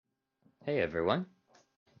Hey everyone,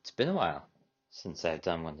 it's been a while since I've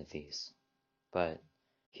done one of these, but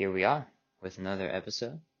here we are with another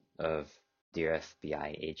episode of Dear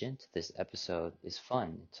FBI Agent. This episode is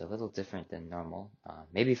fun. It's a little different than normal,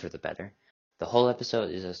 maybe for the better. The whole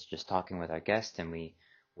episode is us just talking with our guest, and we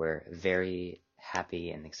were very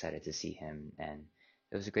happy and excited to see him, and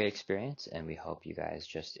it was a great experience, and we hope you guys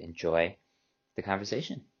just enjoy the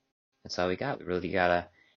conversation. That's all we got. We really gotta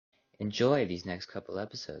enjoy these next couple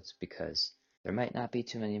episodes because there might not be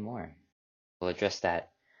too many more. We'll address that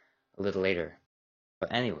a little later.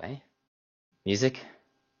 But anyway, music,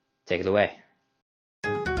 take it away.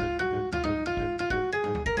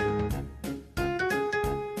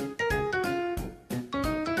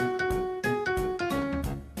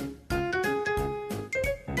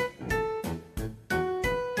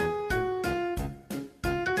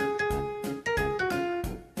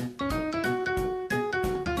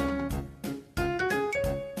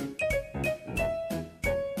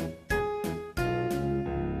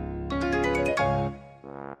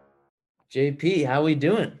 JP, how we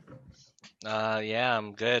doing? Yeah,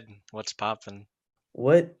 I'm good. What's poppin'?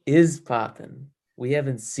 What is poppin'? We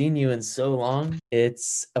haven't seen you in so long.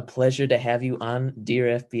 It's a pleasure to have you on,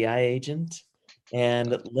 dear FBI agent.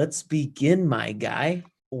 And let's begin, my guy.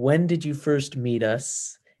 When did you first meet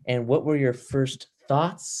us? And what were your first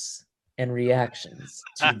thoughts and reactions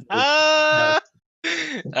to those? No.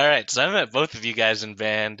 All right, so I met both of you guys in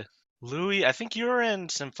band. Louie, I think you were in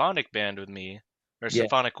symphonic band with me, or Yeah.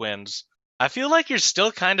 symphonic winds. I feel like you're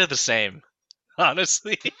still kind of the same,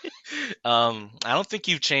 honestly. I don't think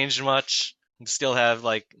you've changed much. You still have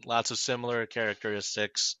like lots of similar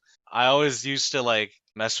characteristics. I always used to like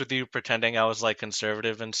mess with you, pretending I was like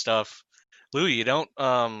conservative and stuff. Louie, you don't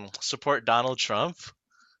support Donald Trump?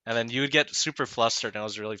 And then you would get super flustered, and it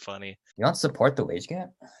was really funny. You don't support the wage gap?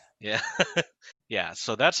 Yeah. Yeah,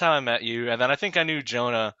 so that's how I met you. And then I think I knew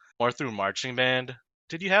Jonah more through marching band.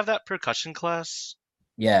 Did you have that percussion class?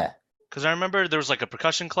 Yeah, Because I remember there was like a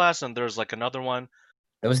percussion class and there was like another one.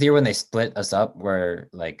 that was the year when they split us up, where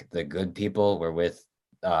like the good people were with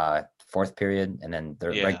fourth period, and then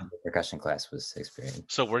the Yeah. regular percussion class was sixth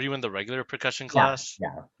period. So were you in the regular percussion Yeah, class? yeah,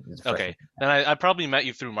 it was the freshman. Okay. Then I probably met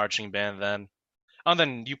you through marching band then. Oh,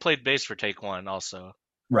 then you played bass for Take One also.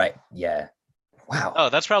 Right, yeah. Wow. Oh,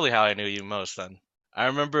 that's probably how I knew you most then. I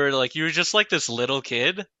remember like you were just like this little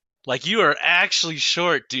kid. Like you are actually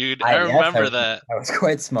short, dude. I Yes, remember that. I was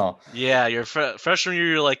quite small. Yeah, your freshman year,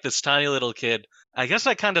 you're like this tiny little kid. I guess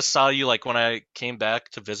I kind of saw you like when I came back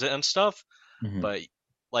to visit and stuff, Mhm. but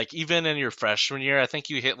like even in your freshman year, I think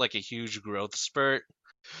you hit like a huge growth spurt.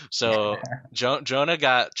 So Jonah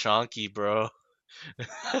got chonky, bro.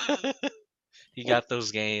 He got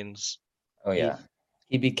those gains. Oh He, yeah.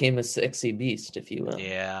 he became a sexy beast, if you will.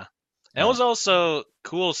 Yeah. And it Nice. was also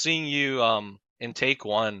cool seeing you in Take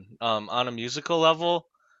One on a musical level.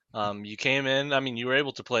 You came in, I mean, you were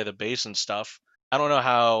able to play the bass and stuff. I don't know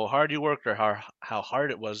how hard you worked or how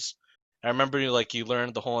hard it was. I remember you like you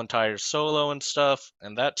learned the whole entire solo and stuff,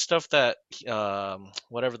 and that stuff that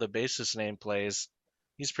whatever the bassist name plays,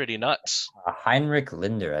 he's pretty nuts. Heinrich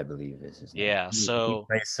Linder, I believe is his name. Yeah, He so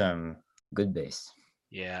plays some good bass.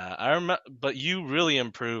 yeah, I remember, but you really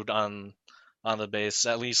improved on the bass,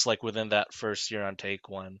 at least like within that first year on Take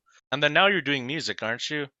One. And then now you're doing music, aren't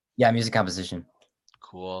you? Yeah, music composition.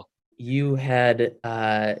 Cool. You had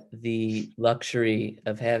the luxury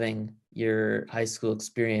of having your high school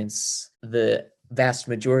experience, the vast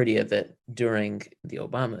majority of it during the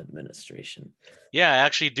Obama administration. Yeah, I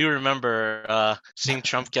actually do remember seeing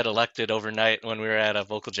Trump get elected overnight when we were at a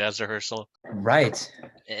vocal jazz rehearsal. Right.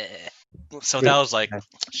 Eh. So that It- was like,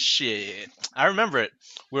 shit. I remember it.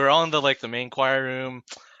 We were all in the main choir room.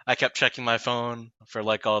 I kept checking my phone for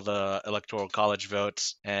like all the electoral college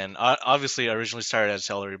votes, and obviously I originally started as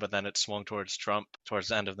Hillary, but then it swung towards Trump towards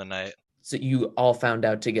the end of the night. So you all found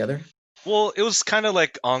out together? Well, it was kind of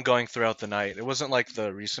like ongoing throughout the night. It wasn't like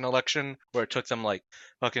the recent election where it took them like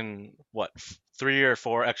fucking what 3 or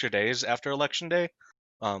 4 extra days after election day.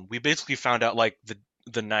 We basically found out like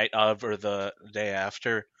the night of or the day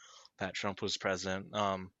after that Trump was president.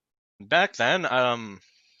 Back then,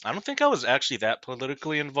 I don't think I was actually that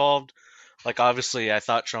politically involved. Like obviously, I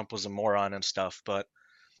thought Trump was a moron and stuff, but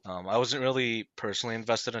I wasn't really personally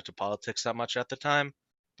invested into politics that much at the time.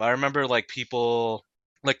 But I remember like people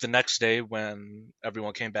like the next day when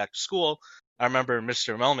everyone came back to school, I remember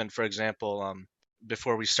Mr. Melman, for example,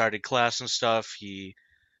 before we started class and stuff, he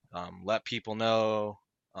let people know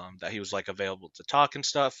that he was like available to talk and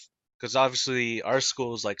stuff. Because obviously our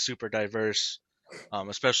school is like super diverse,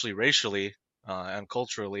 especially racially and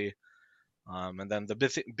culturally. And then the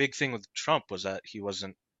big thing with Trump was that he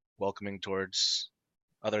wasn't welcoming towards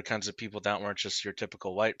other kinds of people that weren't just your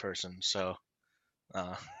typical white person. So,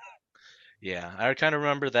 uh, yeah, I kind of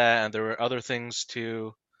remember that, and there were other things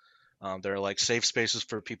too. There are like safe spaces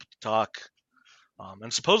for people to talk,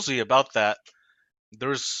 and supposedly about that, there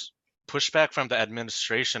was pushback from the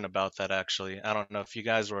administration about that. Actually, I don't know if you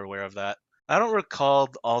guys were aware of that. I don't recall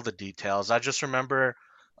all the details. I just remember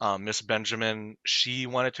Miss Benjamin. She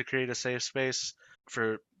wanted to create a safe space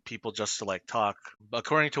for people just to like talk.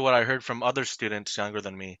 According to what I heard from other students younger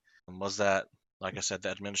than me, was that, like I said, the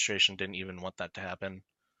administration didn't even want that to happen.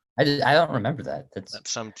 I don't remember that. That's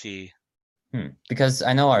That's some tea. Because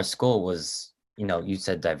I know our school was, you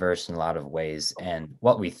said diverse in a lot of ways, and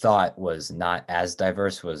what we thought was not as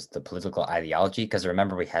diverse was the political ideology. Because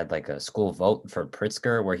remember, we had like a school vote for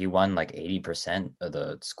Pritzker where he won like 80% of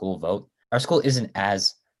the school vote. Our school isn't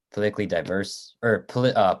as politically diverse or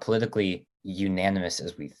politically unanimous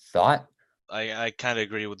as we thought. I kind of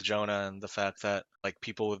agree with Jonah and the fact that like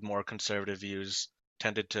people with more conservative views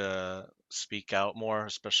tended to speak out more,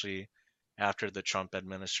 especially after the Trump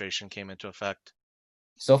administration came into effect.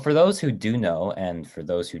 So for those who do know, and for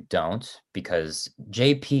those who don't, because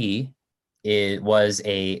JP was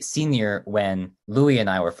a senior when Louie and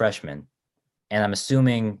I were freshmen, and I'm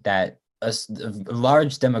assuming that a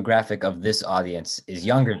large demographic of this audience is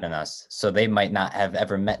younger than us, so they might not have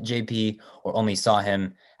ever met JP or only saw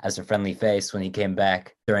him as a friendly face when he came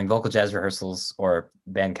back during vocal jazz rehearsals or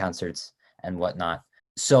band concerts and whatnot.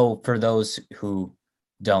 So for those who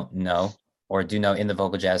don't know or do know in the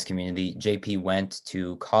vocal jazz community, JP went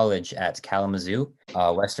to college at Kalamazoo,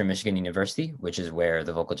 Western Michigan University, which is where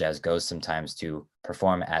the vocal jazz goes sometimes to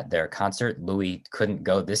perform at their concert. Louis couldn't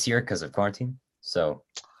go this year because of quarantine. So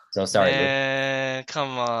sorry, Louis. Man,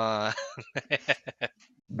 come on.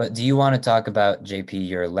 But do you want to talk about JP,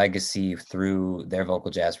 your legacy through their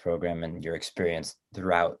vocal jazz program and your experience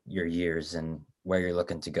throughout your years and where you're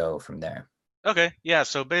looking to go from there? Okay, yeah,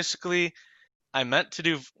 so basically I meant to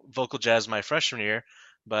do vocal jazz my freshman year,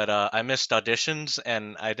 but I missed auditions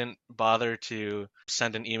and I didn't bother to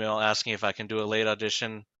send an email asking if I can do a late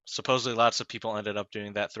audition. Supposedly, lots of people ended up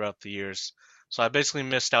doing that throughout the years. So I basically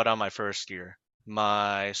missed out on my first year.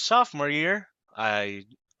 My sophomore year, I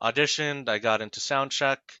auditioned, I got into sound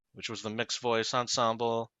check, which was the mixed voice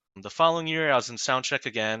ensemble. The following year, I was in sound check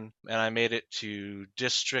again, and I made it to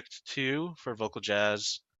District 2 for vocal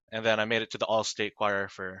jazz, and then I made it to the all state choir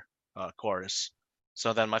for chorus.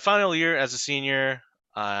 So then my final year as a senior,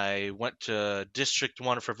 I went to District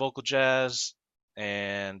 1 for vocal jazz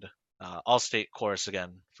and all state chorus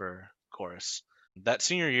again for chorus. That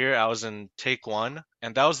senior year, I was in Take 1,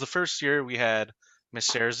 and that was the first year we had Miss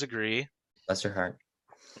Sarah Zagree Bless your heart.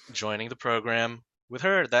 joining the program. With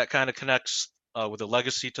her, that kind of connects with a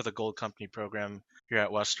legacy to the Gold Company program here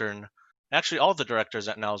at Western. Actually, all the directors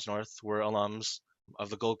at Niles North were alums of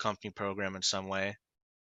the Gold Company program in some way.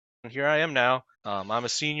 And here I am now. I'm a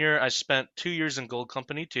senior. I spent 2 years in Gold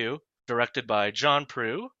Company too, directed by John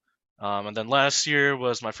Prue. And then last year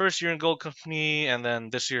was my first year in Gold Company, and then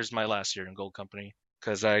this year's my last year in Gold Company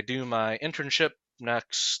because I do my internship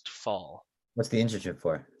next fall. What's the internship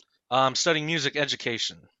for? I'm studying music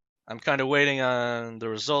education. I'm kind of waiting on the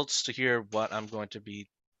results to hear what I'm going to be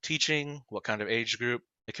teaching, what kind of age group.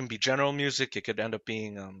 It can be general music, it could end up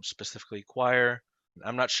being specifically choir.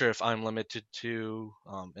 I'm not sure if I'm limited to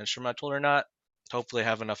instrumental or not. Hopefully, I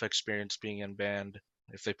have enough experience being in band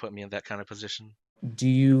if they put me in that kind of position. Do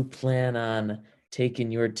you plan on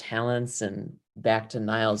taking your talents and back to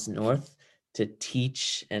Niles North to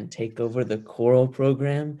teach and take over the choral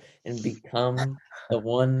program and become the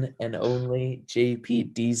one and only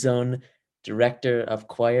JPD Zone Director of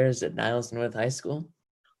Choirs at Niles North High School?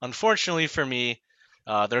 Unfortunately for me,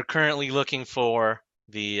 they're currently looking for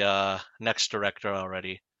the next director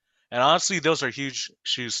already. And honestly, those are huge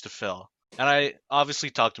shoes to fill. And I obviously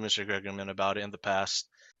talked to Mr. Gregerman about it in the past,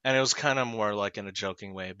 and it was kind of more like in a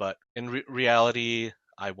joking way. But in reality,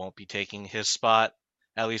 I won't be taking his spot,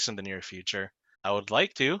 at least in the near future. I would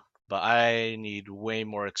like to, but I need way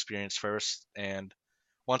more experience first. And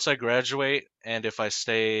once I graduate, and if I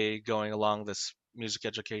stay going along this music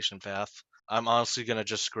education path, I'm honestly going to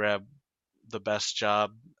just grab the best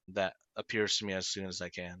job that appears to me as soon as I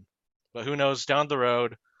can. But who knows, down the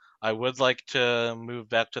road, I would like to move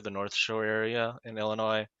back to the North Shore area in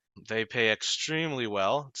Illinois. They pay extremely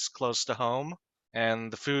well, it's close to home,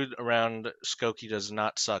 and the food around Skokie does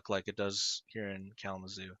not suck like it does here in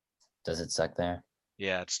Kalamazoo. Does it suck there?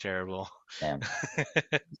 Yeah, it's terrible. Damn.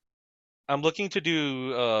 I'm looking to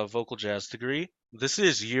do a vocal jazz degree. This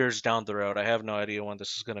is years down the road. I have no idea when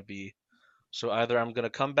this is going to be. So either I'm going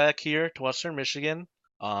to come back here to Western Michigan,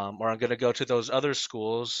 or I'm going to go to those other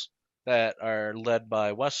schools that are led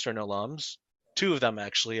by Western alums. Two of them,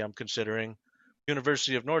 actually, I'm considering.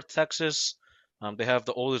 University of North Texas. They have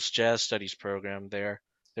the oldest jazz studies program there.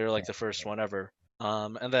 They're like the first one ever.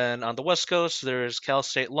 And then on the West Coast, there's Cal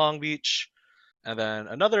State Long Beach. And then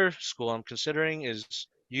another school I'm considering is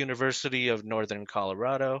University of Northern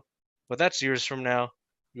Colorado. But that's years from now.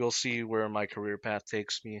 You'll see where my career path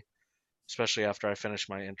takes me, especially after I finish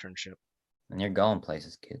my internship. And you're going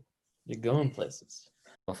places, kid. You're going places.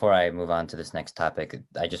 Before I move on to this next topic,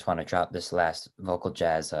 I just want to drop this last vocal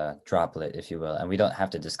jazz droplet, if you will. And we don't have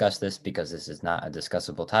to discuss this because this is not a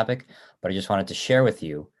discussable topic, but I just wanted to share with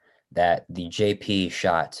you that the JP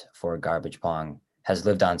shot for Garbage Pong has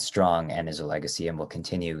lived on strong and is a legacy and will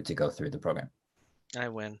continue to go through the program. I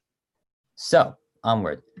win. So,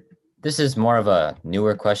 onward. This is more of a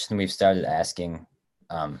newer question we've started asking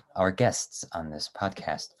our guests on this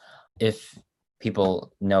podcast. If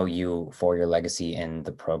people know you for your legacy in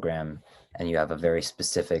the program and you have a very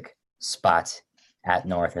specific spot at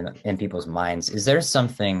North and in people's minds, is there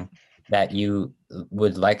something that you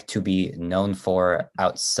would like to be known for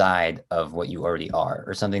outside of what you already are,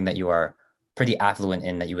 or something that you are pretty affluent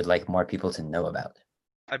in that you would like more people to know about?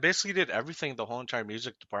 I basically did everything, the whole entire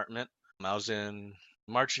music department. I was in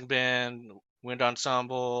marching band, wind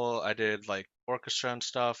ensemble. I did like orchestra and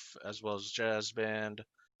stuff, as well as jazz band.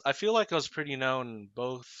 I feel like I was pretty known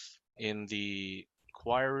both in the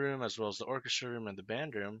choir room as well as the orchestra room and the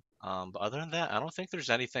band room. But other than that, I don't think there's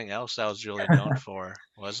anything else I was really known for.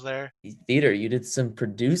 Was there? Theater, you did some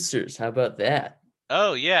producers. How about that?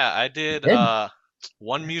 Oh yeah, I did Did?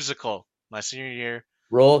 one musical my senior year.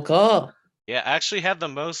 Roll call. Yeah, I actually had the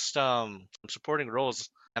most supporting roles,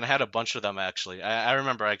 and I had a bunch of them actually. I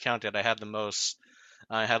remember I counted. I had the most.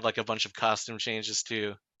 I had like a bunch of costume changes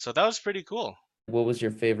too, so that was pretty cool. What was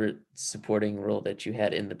your favorite supporting role that you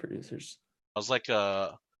had in the producers? I was like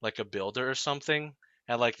a builder or something.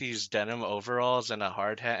 Had like these denim overalls and a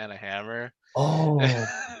hard hat and a hammer. Oh,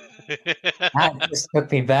 that just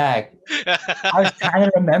took me back. I was trying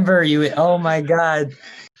to remember you. Oh my God.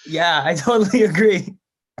 Yeah, I totally agree.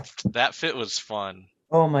 That fit was fun.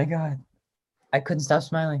 Oh my God. I couldn't stop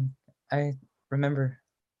smiling. I remember.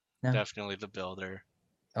 No. Definitely the builder.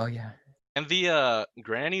 Oh yeah. And the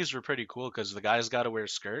grannies were pretty cool because the guys got to wear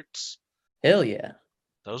skirts. Hell yeah.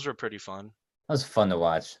 Those were pretty fun. That was fun to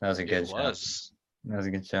watch. That was a good It show. was. That was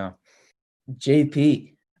a good show.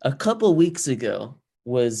 JP, a couple weeks ago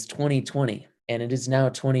was 2020, and it is now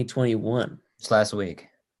 2021. Just last week.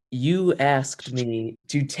 You asked me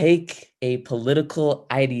to take a political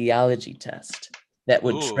ideology test that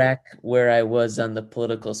would Ooh. track where I was on the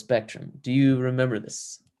political spectrum. Do you remember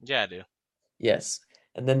this? Yeah, I do. Yes.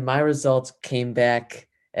 And then my results came back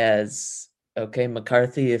as, okay,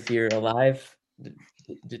 McCarthy, if you're alive,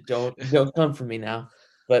 don't come for me now.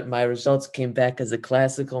 But my results came back as a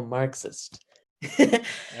classical Marxist. I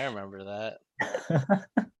remember that.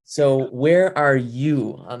 So where are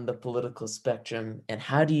you on the political spectrum, and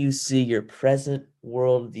how do you see your present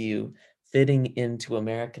worldview fitting into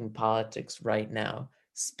American politics right now,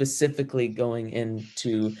 specifically going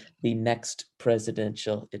into the next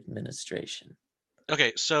presidential administration?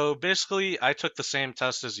 Okay, so basically, I took the same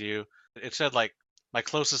test as you. It said like my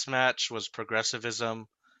closest match was progressivism,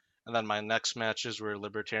 and then my next matches were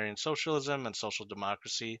libertarian socialism and social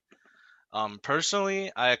democracy.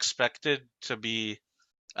 Personally, I expected to be,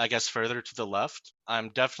 I guess, further to the left. I'm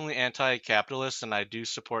definitely anti-capitalist, and I do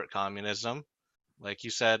support communism. Like you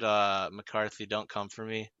said, McCarthy, don't come for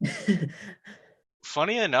me.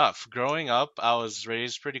 Funny enough, growing up, I was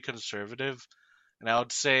raised pretty conservative, and I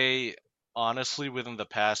would say, honestly, within the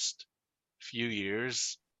past few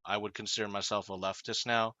years, I would consider myself a leftist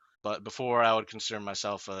now. But before, I would consider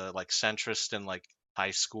myself a like centrist in like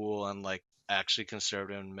high school and like actually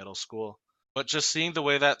conservative in middle school. But just seeing the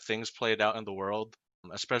way that things played out in the world,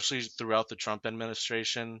 especially throughout the Trump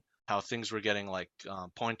administration, how things were getting like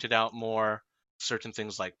pointed out more, certain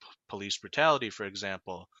things like police brutality, for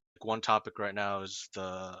example. Like one topic right now is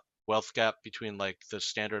the wealth gap between like the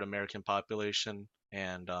standard American population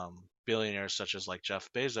and billionaires such as like Jeff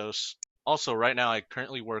Bezos. Also, right now, I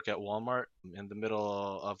currently work at Walmart in the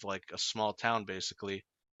middle of like a small town, basically.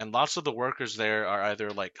 And lots of the workers there are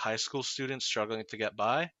either like high school students struggling to get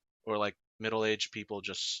by or like middle-aged people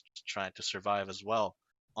just trying to survive as well.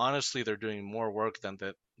 Honestly, they're doing more work than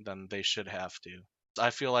they should have to.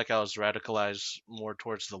 I feel like I was radicalized more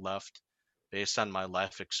towards the left based on my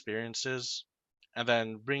life experiences. And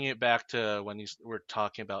then bringing it back to when you were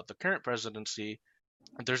talking about the current presidency,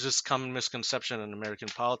 there's this common misconception in American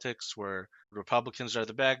politics where Republicans are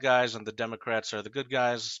the bad guys and the Democrats are the good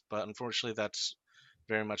guys, but unfortunately that's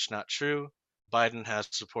very much not true. Biden has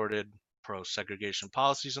supported pro-segregation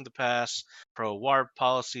policies in the past, pro-war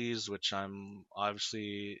policies, which I'm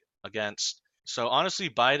obviously against. So honestly,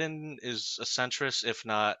 Biden is a centrist, if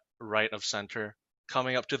not right of center.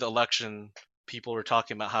 Coming up to the election, people were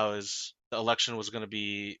talking about how the election was going to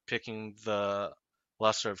be picking the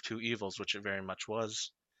lesser of two evils, which it very much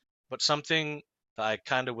was. But something that I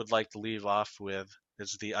kind of would like to leave off with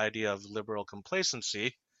is the idea of liberal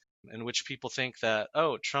complacency, in which people think that,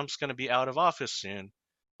 oh, Trump's going to be out of office soon,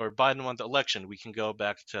 or Biden won the election, we can go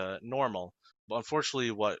back to normal. But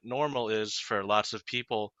unfortunately, what normal is for lots of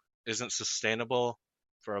people isn't sustainable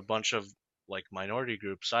for a bunch of like minority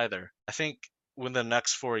groups either. I think within the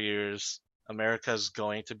next 4 years, America's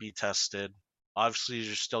going to be tested. Obviously,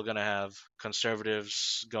 you're still going to have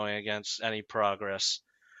conservatives going against any progress,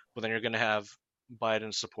 but then you're going to have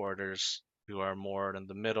Biden supporters who are more in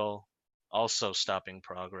the middle, also stopping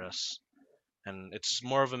progress. And it's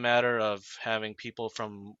more of a matter of having people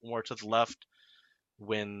from more to the left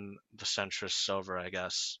win the centrists over, I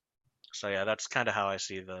guess. So yeah, that's kind of how I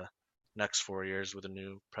see the next 4 years with a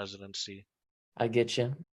new presidency. I get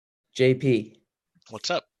you. JP,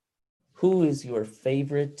 What's up? who is your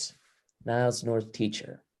favorite Niles North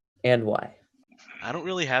teacher and why? I don't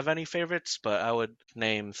really have any favorites, but I would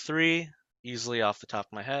name three easily off the top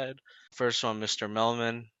of my head. First one, Mr.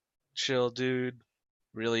 Melman. Chill dude.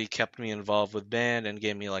 Really kept me involved with band and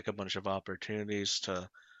gave me like a bunch of opportunities to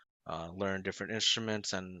learn different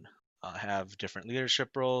instruments and have different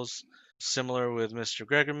leadership roles. Similar with Mr.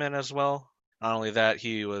 Gregerman as well. Not only that,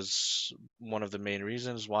 he was one of the main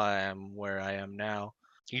reasons why I'm where I am now.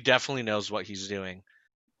 He definitely knows what he's doing.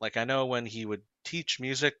 Like I know when he would teach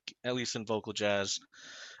music, at least in vocal jazz,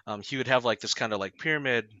 he would have like this kind of like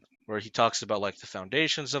pyramid where he talks about like the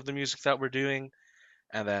foundations of the music that we're doing,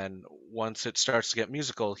 and then once it starts to get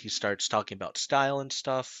musical, he starts talking about style and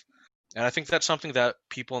stuff. And I think that's something that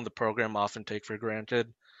people in the program often take for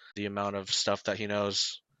granted, the amount of stuff that he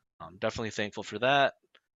knows. I'm definitely thankful for that.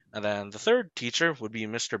 And then the third teacher would be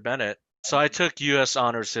Mr. Bennett. So I took US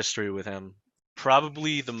Honors History with him.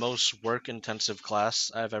 Probably the most work intensive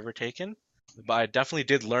class I've ever taken. But I definitely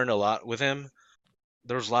did learn a lot with him.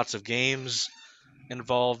 There was lots of games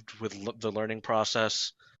involved with the learning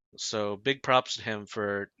process. So big props to him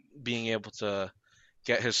for being able to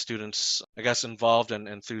get his students, I guess, involved and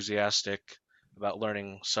enthusiastic about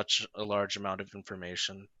learning such a large amount of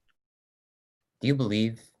information. Do you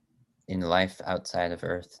believe in life outside of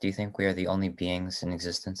Earth? Do you think we are the only beings in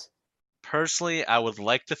existence? Personally, I would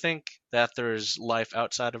like to think that there's life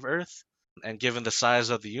outside of Earth, and given the size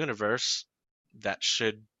of the universe, that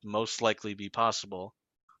should most likely be possible.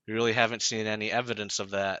 We really haven't seen any evidence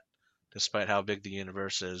of that, despite how big the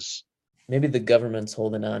universe is. Maybe the government's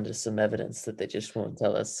holding on to some evidence that they just won't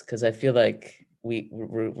tell us because I feel like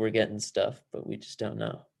we're getting stuff, but we just don't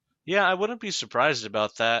know. Yeah, I wouldn't be surprised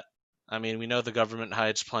about that. I mean, we know the government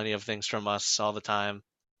hides plenty of things from us all the time,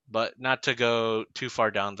 but not to go too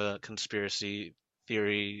far down the conspiracy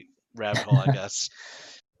theory rabbit hole, I guess.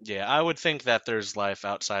 Yeah, I would think that there's life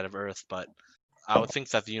outside of Earth, but I would think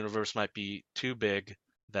that the universe might be too big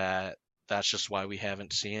that that's just why we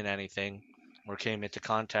haven't seen anything or came into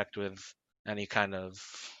contact with any kind of,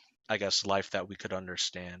 I guess, life that we could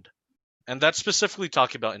understand. And that's specifically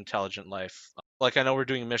talking about intelligent life. Like I know we're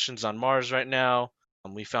doing missions on Mars right now.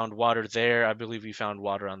 We found water there. I believe we found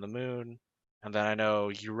water on the moon. And then I know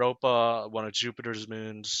Europa, one of Jupiter's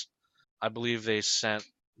moons, I believe they sent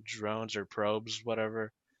drones or probes,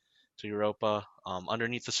 whatever, to Europa.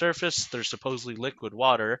 Underneath the surface, there's supposedly liquid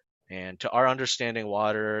water, and to our understanding,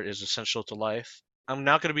 water is essential to life. I'm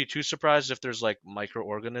not going to be too surprised if there's like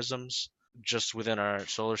microorganisms just within our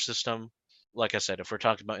solar system. Like I said, if we're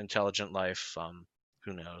talking about intelligent life,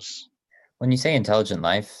 who knows? When you say intelligent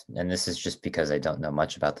life, and this is just because I don't know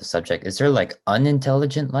much about the subject, is there like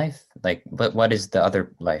unintelligent life? Like, what is the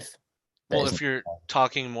other life that Well, isn't? if you're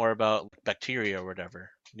talking more about bacteria or whatever,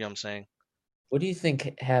 you know what I'm saying? What do you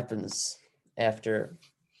think happens after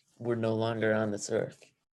we're no longer on this earth?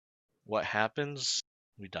 What happens?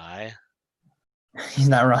 We die. He's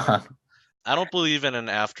not wrong. I don't believe in an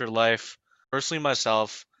afterlife. Personally,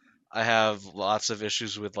 myself, I have lots of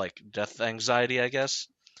issues with like death anxiety, I guess.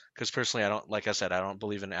 Because personally, I don't, like I said, I don't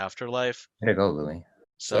believe in afterlife. Way to go, Louie.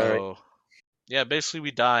 Sorry. So, yeah, basically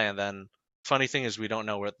we die, and then funny thing is we don't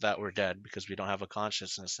know that we're dead because we don't have a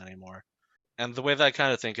consciousness anymore. And the way that I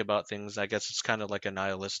kind of think about things, I guess it's kind of like a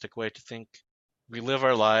nihilistic way to think. We live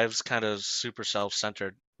our lives kind of super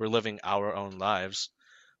self-centered. We're living our own lives.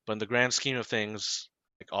 But in the grand scheme of things,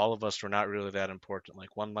 like all of us were not really that important.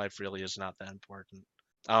 Like one life really is not that important.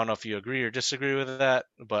 I don't know if you agree or disagree with that,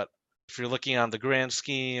 but if you're looking on the grand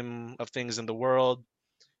scheme of things in the world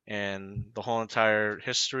and the whole entire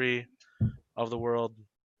history of the world,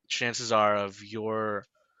 chances are of your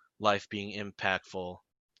life being impactful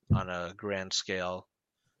on a grand scale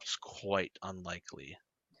is quite unlikely.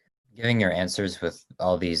 Giving your answers with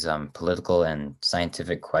all these political and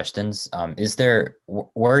scientific questions,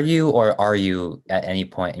 were you or are you at any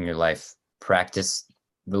point in your life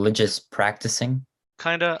religious practicing?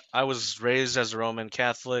 Kinda. I was raised as a Roman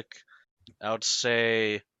Catholic. I would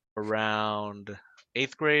say around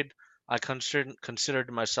eighth grade, I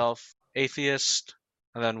considered myself atheist,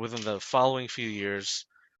 and then within the following few years,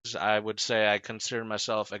 I would say I consider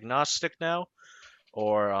myself agnostic now,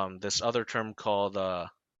 or this other term called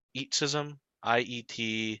Eatism,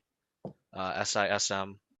 IETSISM.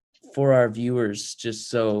 For our viewers, just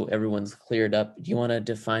so everyone's cleared up, do you want to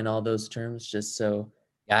define all those terms just so?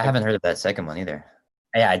 Yeah, I haven't heard of that second one either.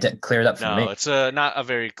 Yeah, it cleared up for No, me. it's not a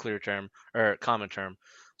very clear term or common term.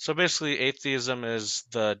 So basically, atheism is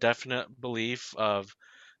the definite belief of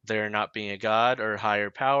there not being a god or higher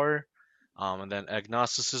power, and then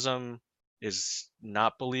agnosticism is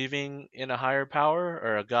not believing in a higher power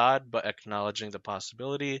or a god, but acknowledging the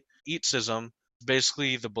possibility. Eatism,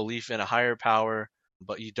 basically the belief in a higher power,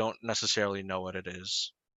 but you don't necessarily know what it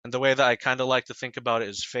is. And the way that I kind of like to think about it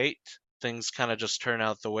is fate. Things kind of just turn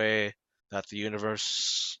out the way that the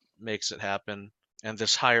universe makes it happen. And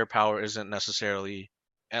this higher power isn't necessarily,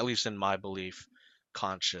 at least in my belief,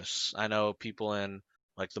 conscious. I know people in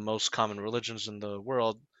like the most common religions in the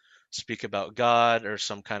world speak about God or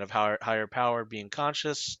some kind of higher power being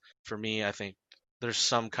conscious. For me, I think there's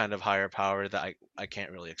some kind of higher power that I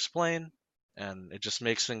can't really explain, and it just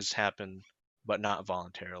makes things happen, but not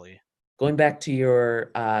voluntarily. Going back to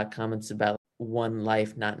your comments about one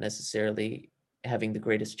life not necessarily having the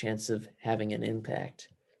greatest chance of having an impact,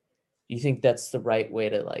 do you think that's the right way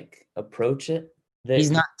to like approach it? He's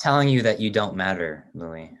not telling you that you don't matter,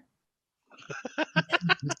 Louis.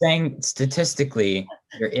 He's saying statistically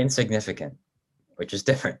you're insignificant, which is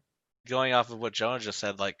different. Going off of what Jonah just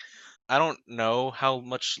said, like, I don't know how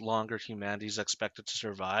much longer humanity is expected to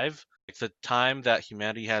survive. Like, the time that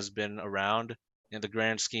humanity has been around in the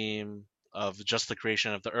grand scheme of just the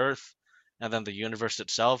creation of the earth and then the universe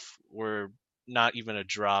itself, we're not even a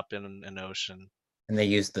drop in an ocean. And they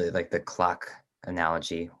use the clock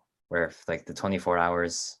analogy where if like the 24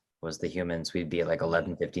 hours was the humans, we'd be at like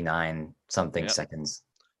 11:59 something Yep. seconds.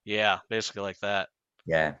 Yeah, basically like that.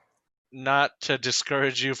 Yeah. Not to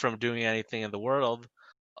discourage you from doing anything in the world,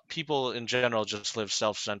 people in general just live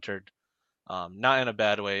self-centered. Not in a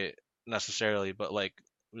bad way necessarily, but like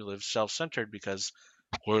we live self-centered because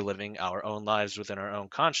we're living our own lives within our own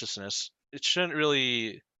consciousness. It shouldn't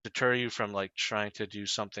really deter you from like trying to do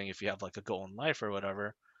something if you have like a goal in life or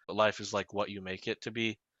whatever. But life is like what you make it to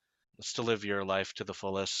be. It's to live your life to the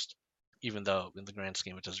fullest, even though in the grand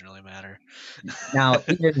scheme it doesn't really matter. Now,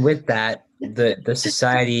 even with that, the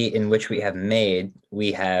society in which we have made,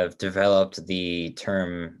 we have developed the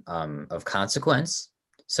term of consequence.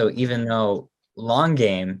 So even though long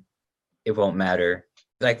game, it won't matter.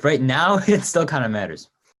 Like right now, it still kind of matters.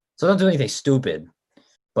 So don't do anything stupid,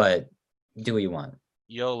 but do what you want.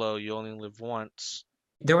 YOLO, you only live once.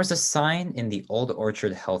 There was a sign in the old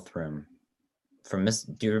Orchard health room from Miss.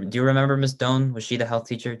 Do you remember Miss Doan? Was she the health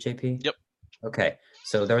teacher, JP? Yep. Okay.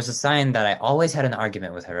 So there was a sign that I always had an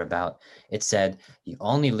argument with her about. It said, "You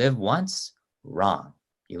only live once." Wrong.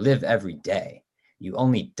 You live every day. You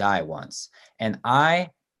only die once. And that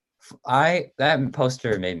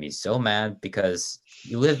poster made me so mad because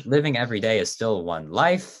living every day is still one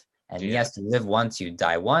life. And Yeah. yes, you live once, you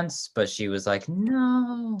die once. But she was like,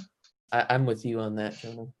 no. I'm with you on that,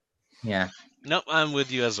 Jonah. Yeah. Nope, I'm with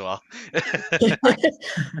you as well.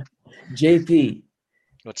 JP,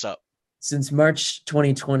 What's up? since March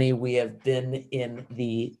 2020, we have been in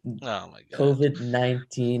the Oh my god.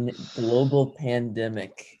 COVID-19 global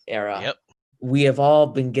pandemic era. Yep. We have all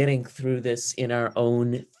been getting through this in our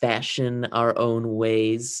own fashion, our own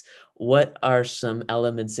ways. What are some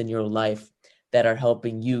elements in your life that are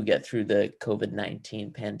helping you get through the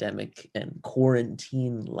COVID-19 pandemic and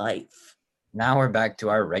quarantine life? Now we're back to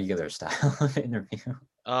our regular style of interview.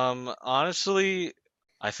 Honestly,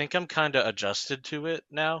 I think I'm kind of adjusted to it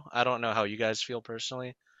now. I don't know how you guys feel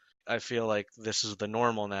personally. I feel like this is the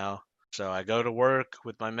normal now. So I go to work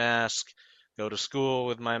with my mask, go to school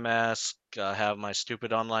with my mask, have my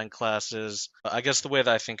stupid online classes. I guess the way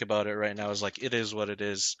that I think about it right now is like it is what it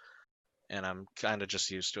is, and I'm kind of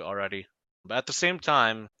just used to it already. But at the same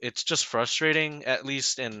time, it's just frustrating, at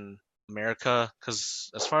least in America,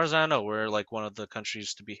 because as far as I know, we're like one of the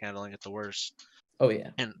countries to be handling it the worst. Oh, yeah.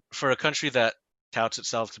 And for a country that touts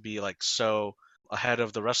itself to be like so ahead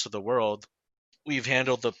of the rest of the world, we've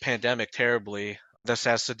handled the pandemic terribly. This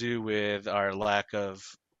has to do with our lack of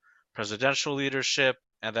presidential leadership.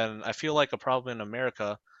 And then I feel like a problem in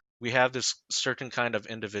America, we have this certain kind of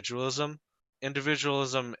individualism.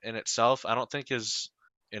 Individualism in itself, I don't think is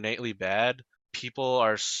innately bad. People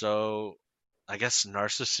are so, I guess,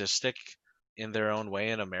 narcissistic in their own way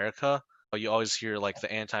in America. You always hear like the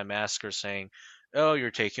anti-maskers saying, "Oh,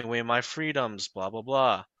 you're taking away my freedoms," blah blah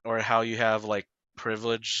blah, or how you have like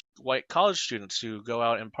privileged white college students who go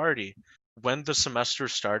out and party. When the semester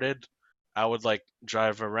started, I would like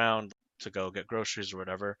drive around to go get groceries or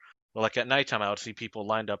whatever. But like at nighttime, I would see people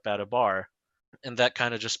lined up at a bar, and that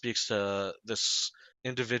kind of just speaks to this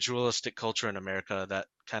individualistic culture in America that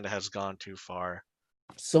kind of has gone too far.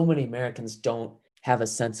 So many Americans don't have a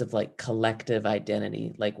sense of like collective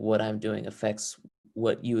identity, like what I'm doing affects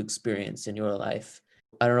what you experience in your life.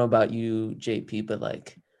 I don't know about you, JP, but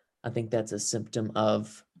like I think that's a symptom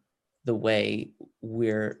of the way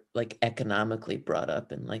we're like economically brought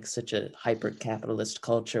up in like such a hyper capitalist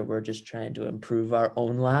culture. We're just trying to improve our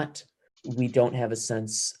own lot. We don't have a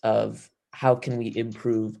sense of how can we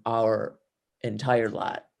improve our entire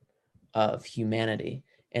lot of humanity.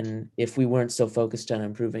 And if we weren't so focused on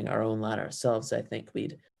improving our own lot ourselves, I think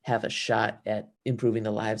we'd have a shot at improving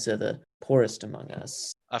the lives of the poorest among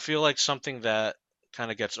us. I feel like something that kind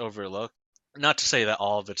of gets overlooked, not to say that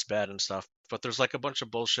all of it's bad and stuff, but there's like a bunch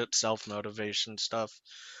of bullshit self motivation stuff,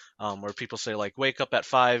 where people say like wake up at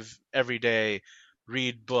 5 every day,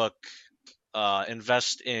 read book,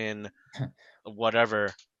 invest in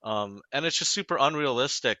whatever, and it's just super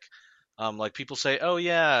unrealistic. Like people say, oh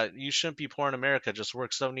yeah, you shouldn't be poor in America, just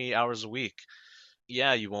work 70 hours a week.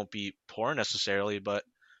 Yeah, you won't be poor necessarily, but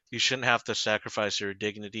you shouldn't have to sacrifice your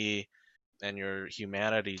dignity and your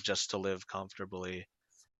humanity just to live comfortably.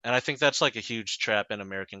 And I think that's like a huge trap in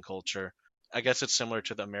American culture. I guess it's similar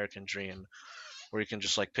to the American dream, where you can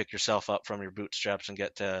just like pick yourself up from your bootstraps and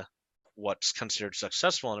get to what's considered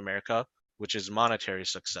successful in America, which is monetary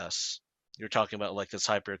success. You're talking about like this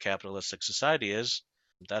hyper capitalistic society is.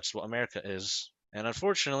 That's what America is. And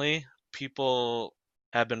unfortunately, people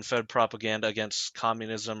have been fed propaganda against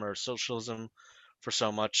communism or socialism for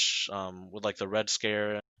so much, with like the Red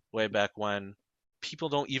Scare way back when. People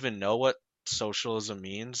don't even know what socialism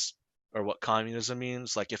means or what communism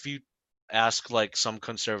means. Like if you ask like some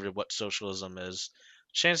conservative what socialism is,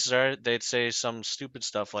 chances are they'd say some stupid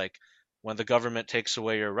stuff like when the government takes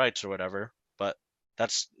away your rights or whatever. But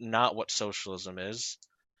that's not what socialism is.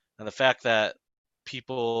 And the fact that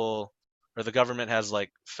people or the government has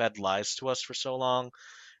like fed lies to us for so long,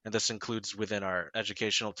 and this includes within our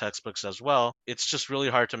educational textbooks as well, it's just really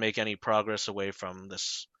hard to make any progress away from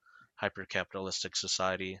this hyper capitalistic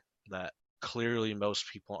society that clearly most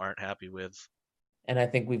people aren't happy with. And I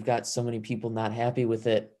think we've got so many people not happy with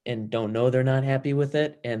it and don't know they're not happy with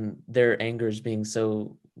it. And their anger is being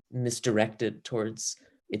so misdirected towards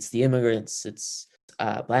it's the immigrants, it's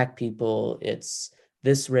Black people, it's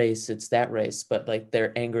this race, it's that race. But like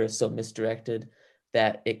their anger is so misdirected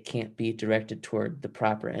that it can't be directed toward the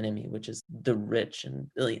proper enemy, which is the rich and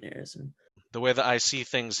billionaires. And The way that I see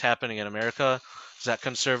things happening in America is that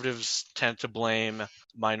conservatives tend to blame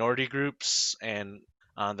minority groups, and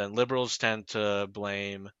then liberals tend to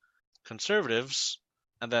blame conservatives,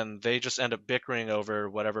 and then they just end up bickering over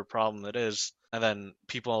whatever problem it is. And then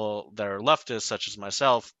people that are leftists, such as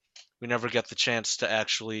myself, we never get the chance to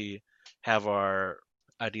actually have our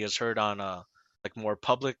ideas heard on a like more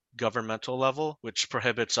public governmental level, which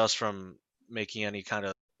prohibits us from making any kind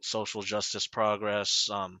of social justice progress,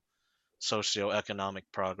 socioeconomic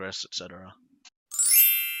progress, etc.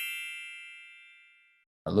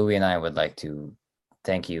 Louie and I would like to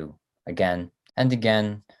thank you again and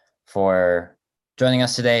again for joining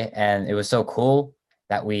us today. And it was so cool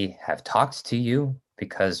that we have talked to you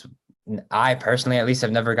because I personally, at least,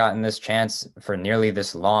 have never gotten this chance for nearly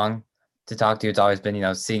this long to talk to you. It's always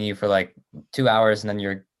been, seeing you for like 2 hours and then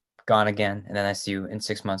you're gone again. And then I see you in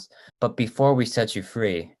 6 months. But before we set you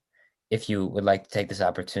free, if you would like to take this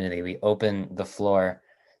opportunity, we open the floor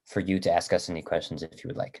for you to ask us any questions if you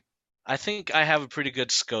would like. I think I have a pretty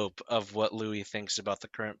good scope of what Louis thinks about the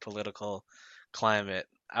current political climate.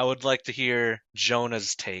 I would like to hear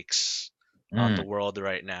Jonah's takes on the world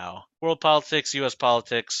right now. World politics, US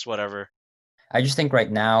politics, whatever. I just think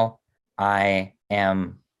right now I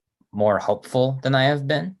am more hopeful than I have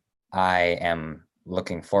been. I am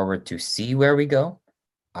looking forward to see where we go.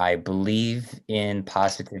 I believe in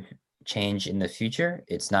positive change in the future.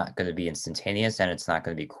 It's not going to be instantaneous and it's not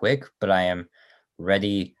going to be quick, but I am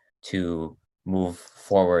ready to move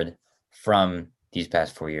forward from these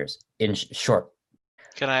past 4 years. In short,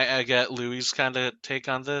 Can I get Louie's kind of take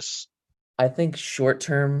on this? I think short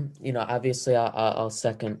term, obviously I'll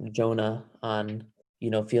second Jonah on,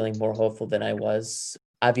 feeling more hopeful than I was.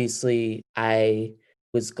 Obviously, I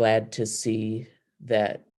was glad to see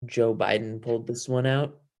that Joe Biden pulled this one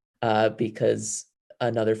out because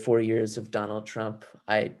another 4 years of Donald Trump,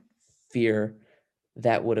 I fear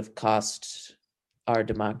that would have cost our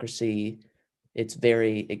democracy its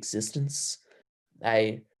very existence.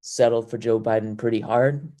 I settled for Joe Biden pretty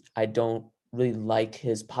hard. I don't really like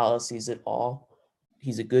his policies at all.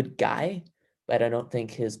 He's a good guy, but I don't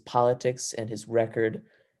think his politics and his record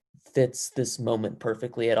fits this moment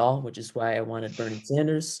perfectly at all, which is why I wanted Bernie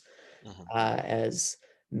Sanders, Mhm. as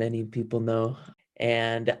many people know.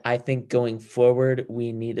 And I think going forward,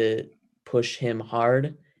 we need to push him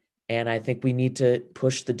hard. And I think we need to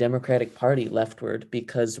push the Democratic Party leftward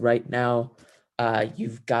because right now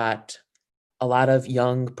you've got a lot of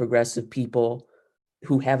young progressive people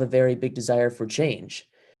who have a very big desire for change,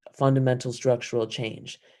 fundamental structural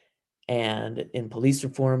change, and in police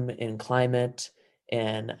reform, in climate,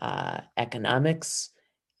 and economics.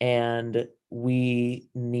 And we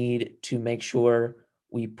need to make sure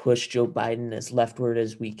we push Joe Biden as leftward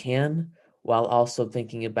as we can, while also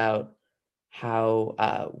thinking about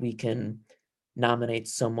how we can nominate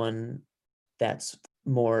someone that's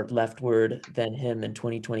more leftward than him in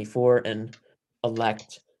 2024 and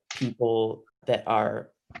elect people that are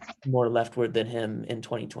more leftward than him in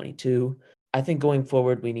 2022. I think going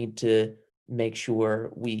forward, we need to make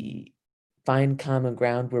sure we find common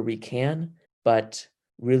ground where we can, but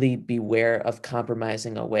really beware of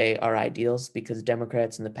compromising away our ideals because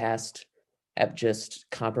Democrats in the past have just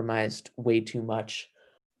compromised way too much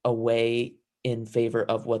away in favor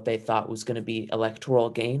of what they thought was going to be electoral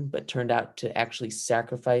gain, but turned out to actually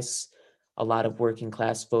sacrifice a lot of working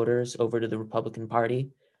class voters over to the Republican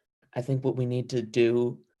Party. I think what we need to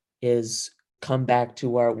do is come back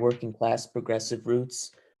to our working class progressive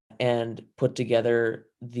roots and put together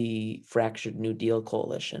the fractured New Deal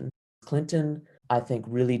coalition. Clinton, I think,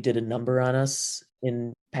 really did a number on us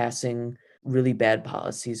in passing really bad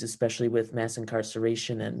policies, especially with mass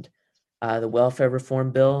incarceration and the welfare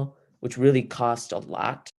reform bill, which really cost a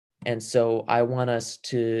lot. And so I want us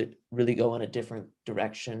to really go in a different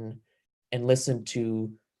direction and listen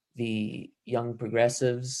to the young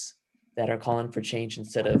progressives that are calling for change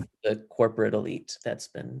instead of the corporate elite that's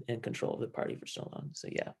been in control of the party for so long. So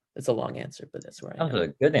yeah, it's a long answer, but that's where I That was am.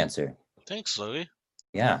 a good answer. Thanks, Louie.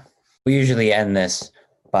 Yeah. We usually end this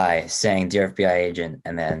by saying Dear FBI agent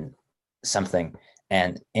and then something.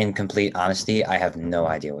 And in complete honesty, I have no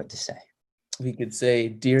idea what to say. We could say,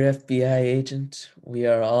 Dear FBI agent, we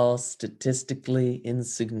are all statistically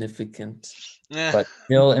insignificant, But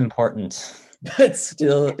still important. but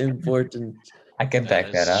still important. I can That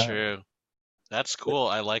back that is up. true. That's cool.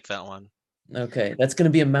 I like that one. Okay, that's going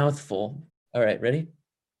to be a mouthful. All right, ready?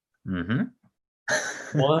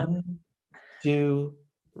 Mm-hmm. 1, 2,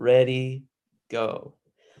 ready, go.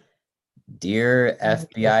 Dear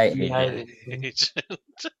FBI FBI agent,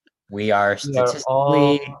 agent, we are we are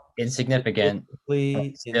all statistically insignificant, but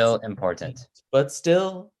statistically still important. insignificant, but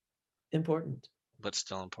still important. But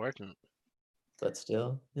still important. But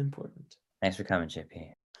still important. Thanks for coming,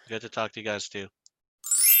 JP. Good to talk to you guys too.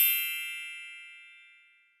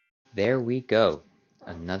 There we go.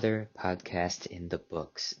 Another podcast in the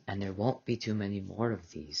books, and there won't be too many more of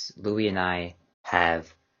these. Louie and I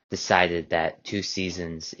have decided that 2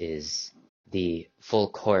 seasons is the full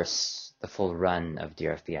course, the full run of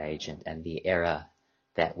Dear FBI Agent and the era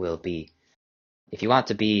that will be. If you want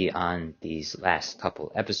to be on these last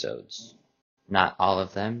couple episodes, not all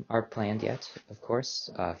of them are planned yet, of course.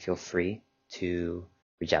 Feel free to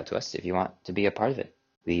reach out to us if you want to be a part of it.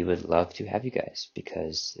 We would love to have you guys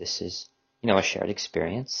because this is, a shared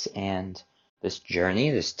experience and this journey,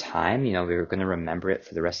 this time, we were going to remember it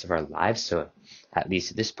for the rest of our lives. So at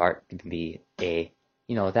least this part can be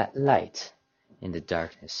that light in the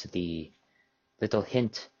darkness, the little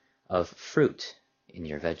hint of fruit in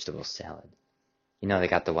your vegetable salad. They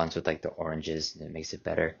got the ones with like the oranges and it makes it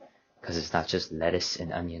better because it's not just lettuce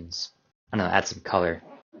and onions. I don't know, add some color.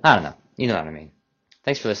 I don't know. You know what I mean.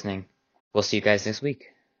 Thanks for listening. We'll see you guys next week.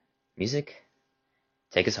 Music,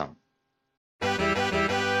 take us home.